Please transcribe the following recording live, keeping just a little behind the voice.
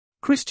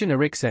Christian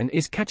Eriksen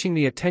is catching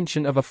the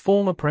attention of a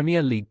former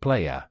Premier League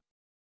player.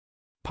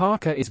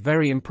 Parker is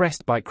very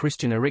impressed by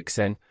Christian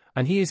Eriksen,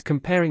 and he is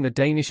comparing the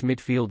Danish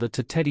midfielder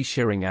to Teddy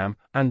Sheringham,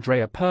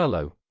 Andrea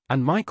Pirlo,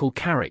 and Michael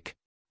Carrick.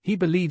 He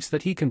believes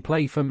that he can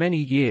play for many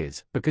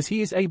years because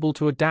he is able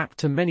to adapt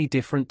to many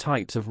different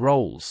types of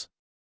roles.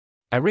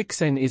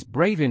 Eriksen is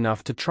brave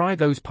enough to try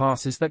those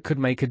passes that could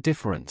make a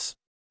difference.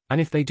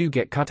 And if they do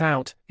get cut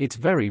out, it's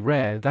very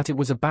rare that it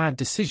was a bad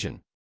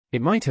decision.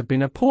 It might have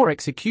been a poor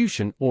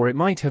execution, or it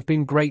might have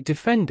been great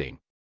defending.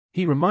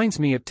 He reminds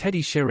me of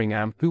Teddy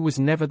Sheringham, who was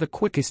never the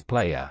quickest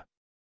player.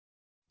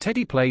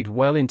 Teddy played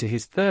well into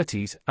his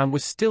 30s and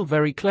was still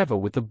very clever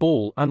with the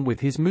ball and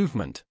with his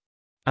movement.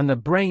 And the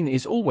brain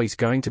is always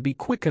going to be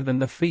quicker than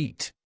the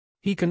feet.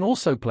 He can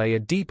also play a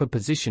deeper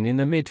position in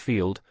the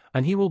midfield,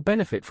 and he will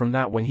benefit from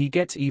that when he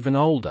gets even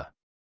older.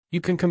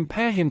 You can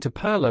compare him to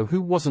Pirlo,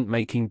 who wasn't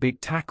making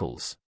big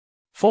tackles.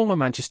 Former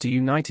Manchester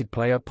United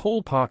player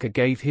Paul Parker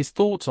gave his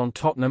thoughts on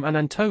Tottenham and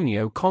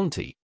Antonio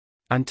Conte.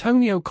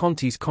 Antonio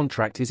Conte's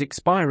contract is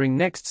expiring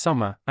next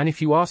summer, and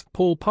if you ask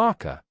Paul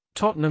Parker,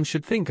 Tottenham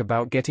should think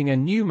about getting a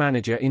new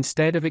manager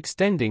instead of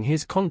extending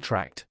his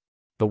contract.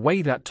 The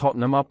way that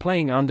Tottenham are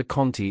playing under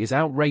Conte is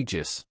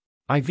outrageous.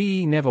 I've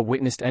never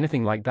witnessed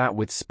anything like that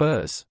with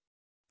Spurs.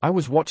 I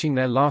was watching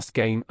their last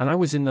game and I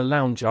was in the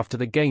lounge after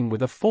the game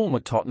with a former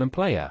Tottenham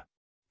player.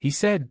 He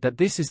said that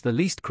this is the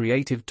least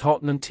creative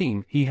Tottenham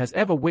team he has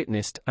ever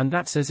witnessed, and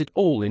that says it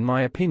all in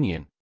my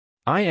opinion.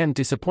 I am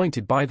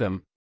disappointed by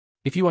them.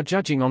 If you are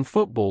judging on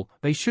football,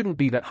 they shouldn't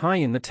be that high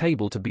in the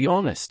table, to be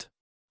honest.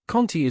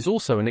 Conte is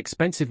also an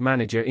expensive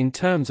manager in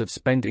terms of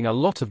spending a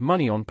lot of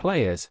money on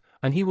players,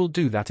 and he will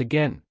do that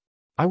again.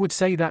 I would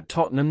say that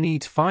Tottenham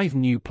needs 5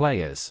 new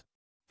players.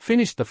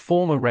 Finished the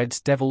former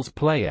Reds Devils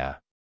player.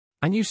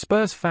 And you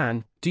Spurs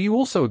fan, do you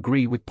also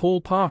agree with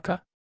Paul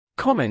Parker?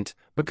 Comment,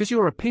 because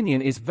your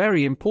opinion is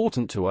very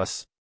important to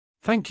us.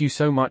 Thank you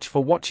so much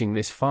for watching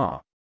this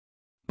far.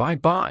 Bye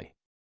bye.